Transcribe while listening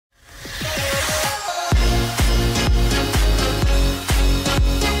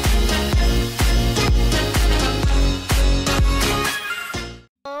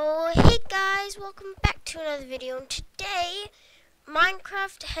video, and today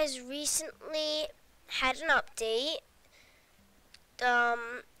Minecraft has recently had an update,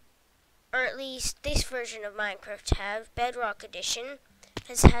 or at least this version of Minecraft have, Bedrock Edition,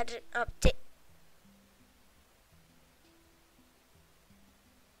 has had an update.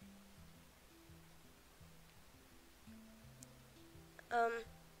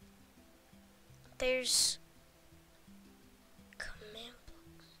 There's command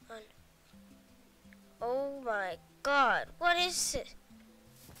blocks on. Oh my god, what is this?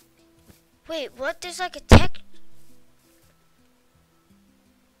 Wait, what? There's like a text.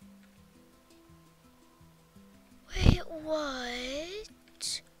 Wait,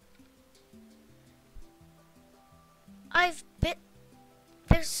 what? I've been.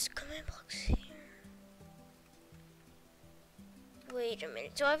 There's command blocks here. Wait a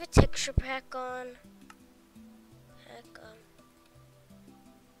minute. Do I have a texture pack on?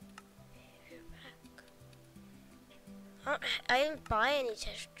 I didn't buy any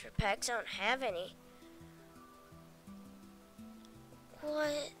texture packs. I don't have any.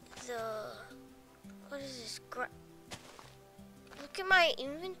 What is this? Look at my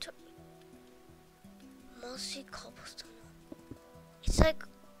inventory. Mostly cobblestone. It's like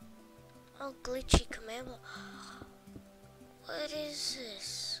all glitchy command block. What is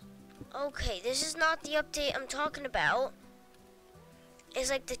this? Okay, this is not the update I'm talking about. It's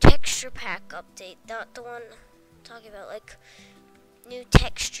like the texture pack update, not the one I'm talking about, like new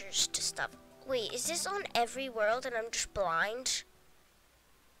textures to stuff. Wait, is this on every world and I'm just blind?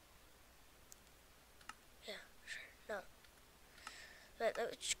 Yeah, sure, no. But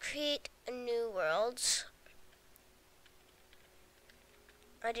let's create a new world.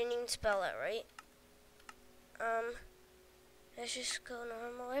 I didn't even spell that right. Let's just go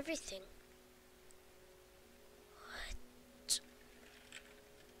normal everything. What?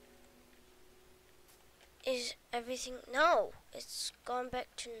 Is everything? No, it's gone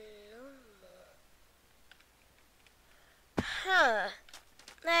back to normal. Huh.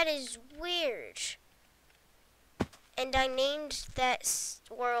 That is weird. And I named that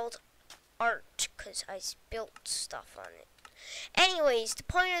world art because I built stuff on it. Anyways, the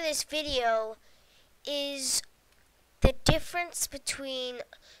point of this video is the difference between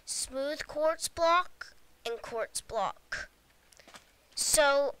smooth quartz block and quartz block.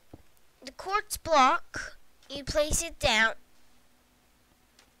 So, the quartz block, you place it down.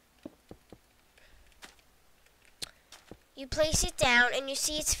 You place it down and you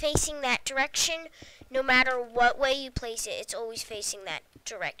see it's facing that direction. No matter what way you place it, it's always facing that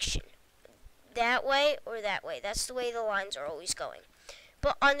direction. That way or that way. That's the way the lines are always going.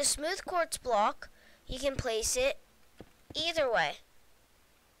 But on the smooth quartz block, you can place it either way.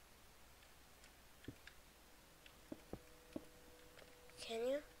 Can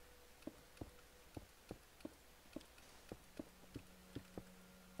you?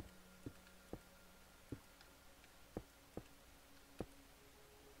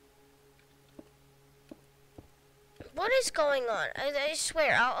 What is going on? I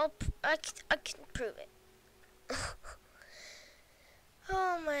swear, I can prove it.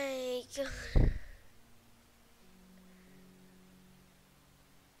 Oh my god.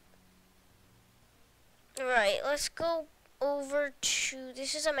 Right, let's go over to,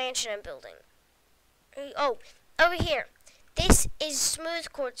 this is a mansion I'm building. Oh, over here. This is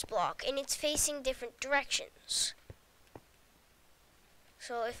smooth quartz block, and it's facing different directions.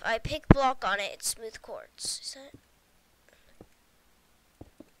 So if I pick block on it, it's smooth quartz. Is that?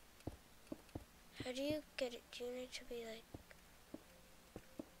 How do you get it? Do you need to be like...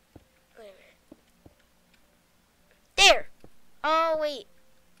 Wait a minute. There! Oh, wait.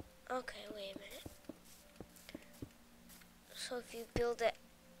 Okay, wait a minute. So if you build it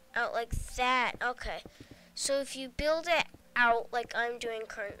out like that, okay. So if you build it out like I'm doing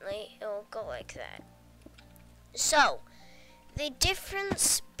currently, it'll go like that. So, the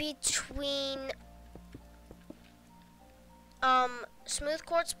difference between smooth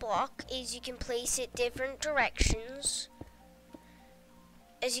quartz block is you can place it different directions.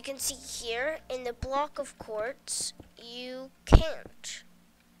 As you can see here, in the block of quartz, you can't.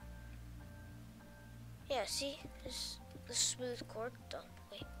 Yeah, see? This the smooth quartz. Oh,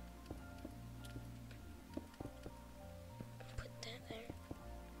 wait. Put that there.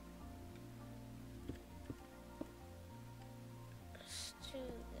 Let's do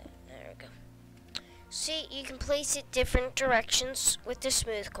that. There we go. See, you can place it different directions with the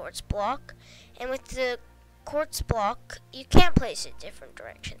smooth quartz block, and with the quartz block, you can't place it different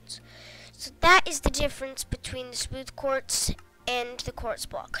directions. So that is the difference between the smooth quartz and the quartz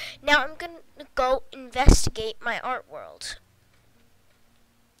block. Now I'm going to go investigate my art world.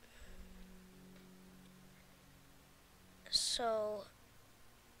 So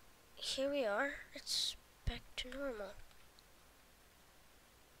here we are. It's back to normal.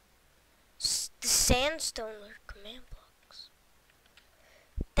 The sandstone were command blocks.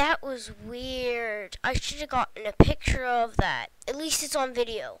 That was weird. I should have gotten a picture of that. At least it's on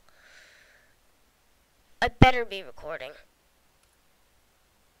video. I better be recording.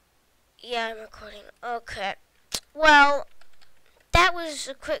 Yeah, I'm recording. Okay. Well, that was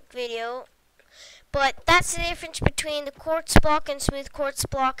a quick video. But that's the difference between the quartz block and smooth quartz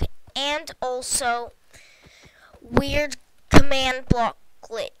block, and also weird command block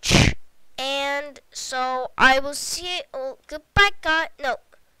glitch. And so I will see it. Oh, goodbye, guys. No,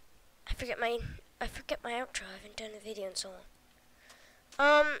 I forget my outro. I haven't done a video in so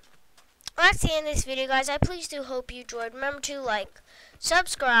long. That's the end of this video, guys. I please do hope you enjoyed. Remember to like,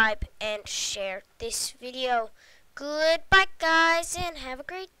 subscribe, and share this video. Goodbye, guys, and have a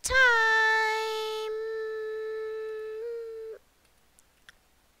great time.